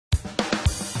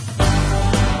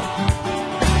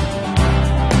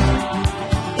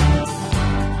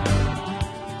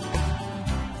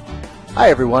Hi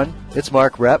everyone, it's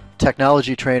Mark Repp,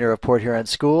 Technology Trainer of Port Huron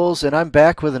Schools, and I'm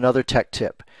back with another tech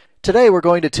tip. Today we're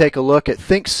going to take a look at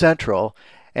ThinkCentral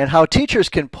and how teachers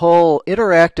can pull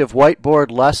interactive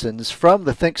whiteboard lessons from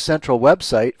the ThinkCentral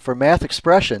website for math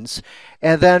expressions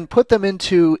and then put them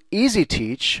into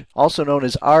Easiteach, also known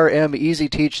as RM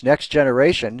Easiteach Next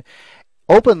Generation,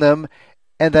 open them,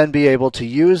 and then be able to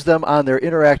use them on their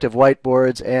interactive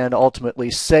whiteboards and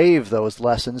ultimately save those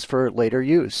lessons for later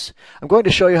use. I'm going to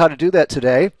show you how to do that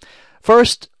today.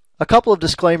 First, a couple of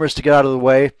disclaimers to get out of the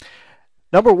way.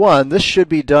 Number one, this should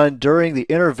be done during the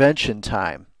intervention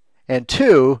time. And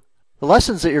two, the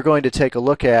lessons that you're going to take a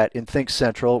look at in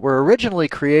ThinkCentral were originally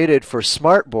created for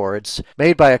smart boards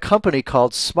made by a company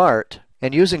called Smart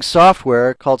and using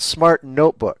software called Smart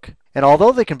Notebook. And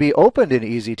although they can be opened in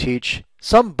Easiteach,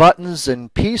 some buttons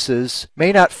and pieces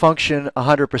may not function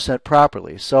 100%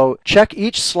 properly, so check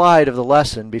each slide of the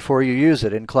lesson before you use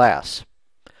it in class.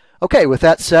 Okay, with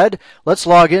that said, let's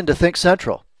log into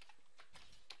ThinkCentral.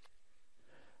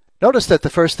 Notice that the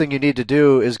first thing you need to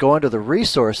do is go under the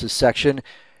Resources section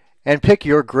and pick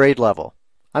your grade level.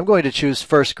 I'm going to choose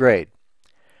first grade.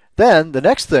 Then, the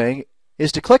next thing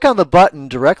is to click on the button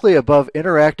directly above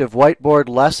Interactive Whiteboard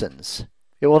Lessons.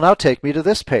 It will now take me to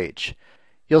this page.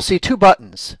 You'll see two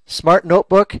buttons, Smart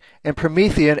Notebook and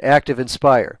Promethean Active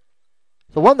Inspire.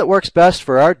 The one that works best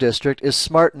for our district is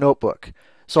Smart Notebook.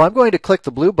 So I'm going to click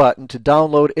the blue button to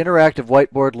download interactive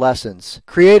whiteboard lessons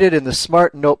created in the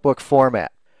Smart Notebook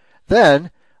format.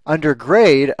 Then, under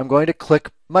Grade, I'm going to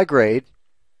click my grade.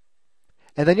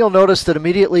 And then you'll notice that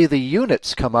immediately the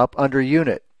units come up under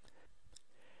Unit.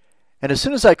 And as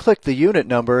soon as I click the unit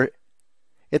number,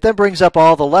 it then brings up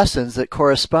all the lessons that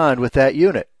correspond with that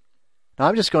unit. Now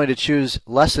I'm just going to choose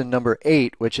lesson number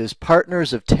 8, which is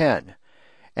Partners of 10.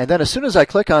 And then as soon as I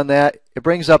click on that, it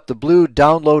brings up the blue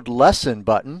Download Lesson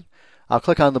button. I'll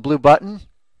click on the blue button.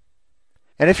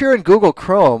 And if you're in Google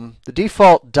Chrome, the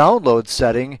default download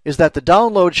setting is that the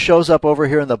download shows up over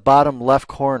here in the bottom left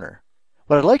corner.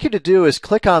 What I'd like you to do is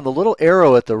click on the little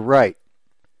arrow at the right.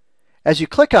 As you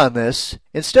click on this,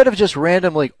 instead of just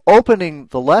randomly opening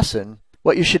the lesson,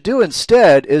 what you should do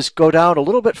instead is go down a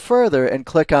little bit further and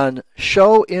click on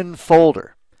Show in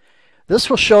Folder. This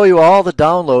will show you all the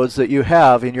downloads that you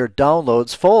have in your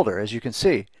Downloads folder, as you can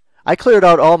see. I cleared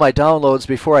out all my downloads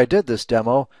before I did this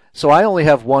demo, so I only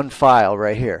have one file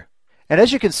right here. And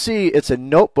as you can see, it's a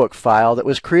notebook file that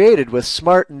was created with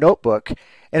Smart Notebook,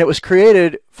 and it was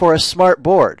created for a smart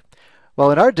board.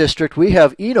 Well, in our district, we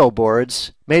have Eno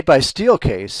boards made by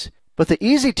Steelcase, but the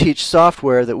Easiteach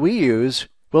software that we use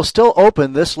will still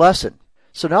open this lesson.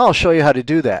 So now I'll show you how to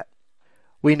do that.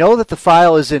 We know that the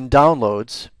file is in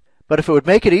Downloads, but if it would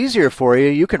make it easier for you,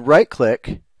 you can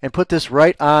right-click and put this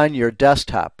right on your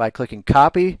desktop by clicking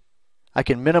Copy. I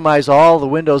can minimize all the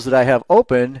windows that I have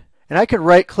open, and I can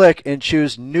right-click and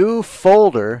choose New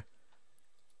Folder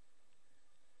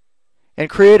and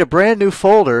create a brand new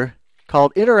folder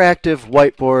called Interactive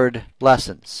Whiteboard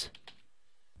Lessons.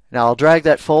 Now I'll drag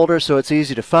that folder so it's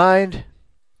easy to find.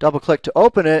 Double-click to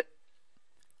open it,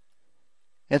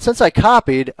 and since I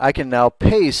copied, I can now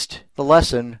paste the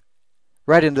lesson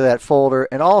right into that folder,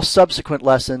 and all subsequent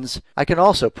lessons I can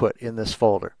also put in this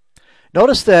folder.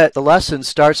 Notice that the lesson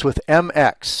starts with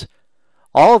MX.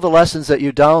 All of the lessons that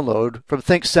you download from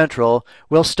ThinkCentral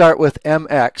will start with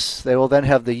MX. They will then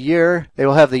have the year, they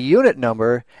will have the unit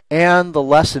number, and the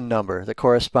lesson number that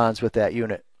corresponds with that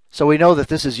unit. So we know that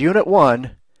this is Unit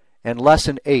 1 and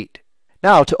Lesson 8.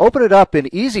 Now, to open it up in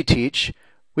Easiteach,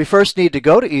 we first need to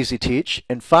go to Easiteach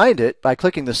and find it by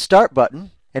clicking the Start button.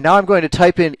 And now I'm going to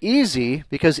type in Easy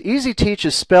because Easiteach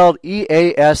is spelled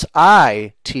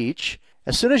E-A-S-I Teach.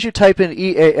 As soon as you type in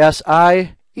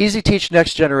E-A-S-I, Easiteach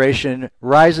Next Generation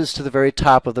rises to the very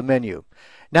top of the menu.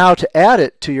 Now, to add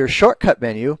it to your shortcut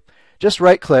menu, just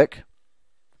right-click,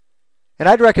 and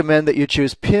I'd recommend that you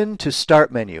choose Pin to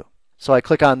Start Menu. So I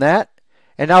click on that,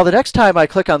 and now the next time I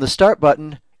click on the Start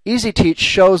button, Easiteach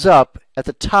shows up at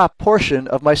the top portion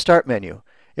of my Start menu.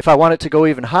 If I want it to go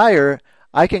even higher,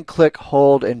 I can click,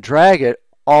 hold, and drag it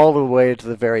all the way to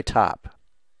the very top.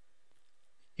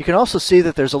 You can also see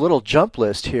that there's a little jump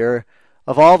list here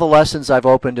of all the lessons I've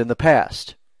opened in the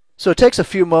past. So it takes a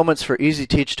few moments for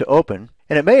Easiteach to open,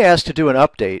 and it may ask to do an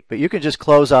update, but you can just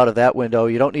close out of that window.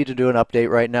 You don't need to do an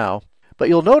update right now. But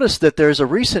you'll notice that there's a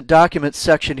Recent Documents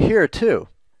section here too.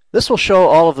 This will show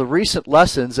all of the recent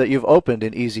lessons that you've opened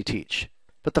in Easiteach.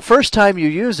 But the first time you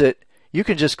use it, you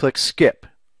can just click Skip.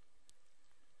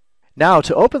 Now,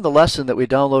 to open the lesson that we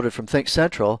downloaded from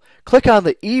ThinkCentral, click on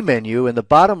the E menu in the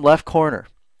bottom left corner.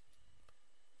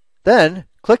 Then,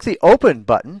 click the Open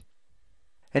button,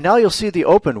 and now you'll see the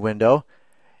Open window.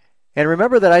 And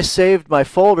remember that I saved my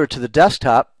folder to the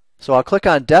desktop, so I'll click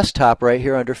on Desktop right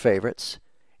here under Favorites.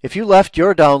 If you left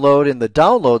your download in the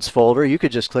Downloads folder, you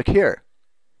could just click here.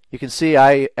 You can see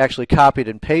I actually copied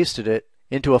and pasted it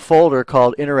into a folder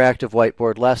called Interactive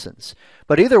Whiteboard Lessons.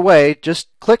 But either way, just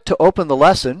click to open the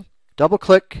lesson.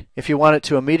 Double-click if you want it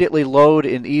to immediately load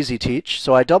in Easiteach.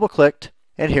 So I double-clicked,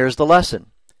 and here's the lesson.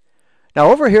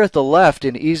 Now over here at the left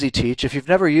in Easiteach, if you've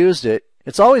never used it,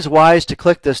 it's always wise to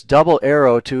click this double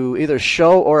arrow to either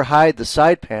show or hide the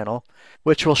side panel,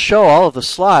 which will show all of the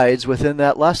slides within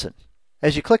that lesson.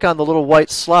 As you click on the little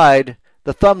white slide,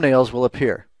 the thumbnails will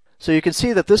appear. So you can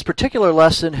see that this particular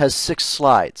lesson has 6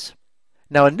 slides.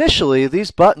 Now initially, these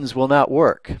buttons will not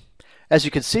work. As you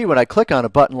can see, when I click on a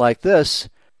button like this,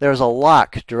 there's a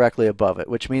lock directly above it,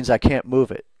 which means I can't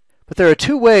move it. But there are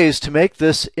 2 ways to make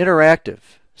this interactive,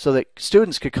 so that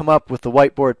students could come up with the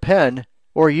whiteboard pen,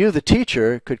 or you, the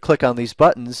teacher, could click on these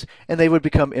buttons and they would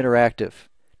become interactive.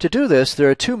 To do this, there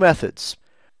are 2 methods.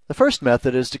 The first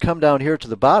method is to come down here to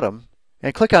the bottom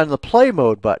and click on the Play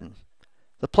Mode button.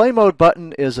 The Play Mode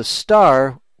button is a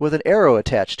star with an arrow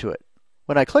attached to it.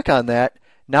 When I click on that,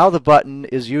 now the button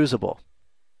is usable.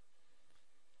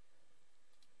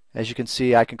 As you can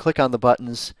see, I can click on the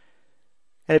buttons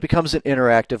and it becomes an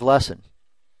interactive lesson.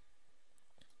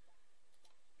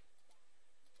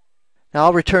 Now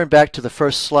I'll return back to the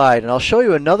first slide and I'll show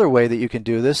you another way that you can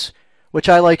do this, which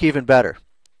I like even better.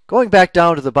 Going back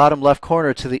down to the bottom left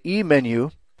corner to the E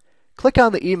menu, click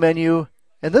on the E menu,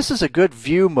 and this is a good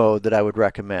view mode that I would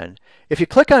recommend. If you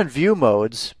click on View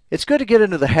Modes, it's good to get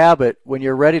into the habit when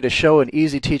you're ready to show an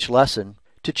Easiteach lesson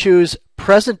to choose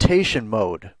Presentation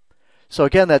Mode. So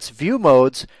again, that's View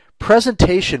Modes,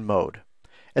 Presentation Mode.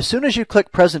 As soon as you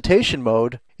click Presentation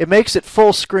Mode, it makes it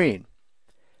full screen.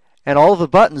 And all of the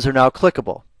buttons are now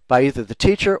clickable by either the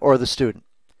teacher or the student.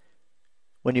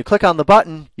 When you click on the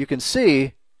button, you can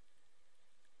see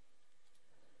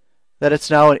that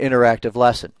it's now an interactive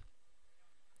lesson.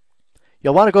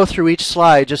 You'll want to go through each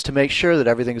slide just to make sure that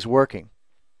everything is working.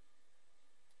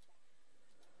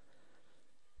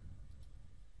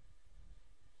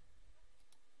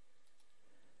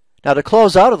 Now to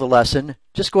close out of the lesson,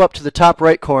 just go up to the top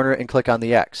right corner and click on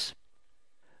the X.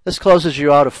 This closes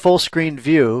you out of full screen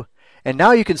view, and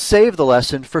now you can save the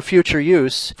lesson for future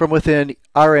use from within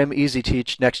RM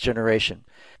Easiteach Next Generation.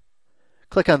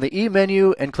 Click on the E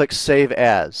menu and click Save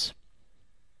As.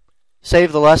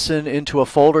 Save the lesson into a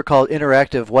folder called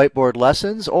Interactive Whiteboard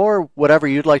Lessons, or whatever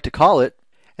you'd like to call it,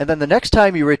 and then the next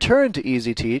time you return to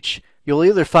Easiteach, you'll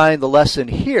either find the lesson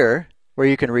here, where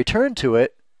you can return to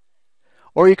it,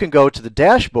 or you can go to the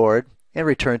dashboard and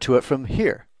return to it from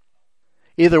here.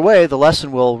 Either way, the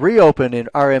lesson will reopen in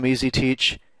RM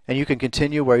Easiteach, and you can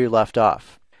continue where you left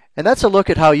off. And that's a look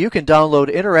at how you can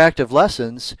download interactive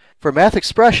lessons for math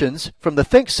expressions from the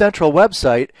ThinkCentral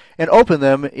website and open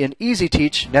them in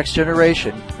Easiteach Next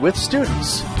Generation with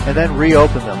students, and then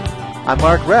reopen them. I'm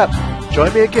Mark Repp.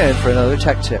 Join me again for another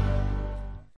Tech Tip.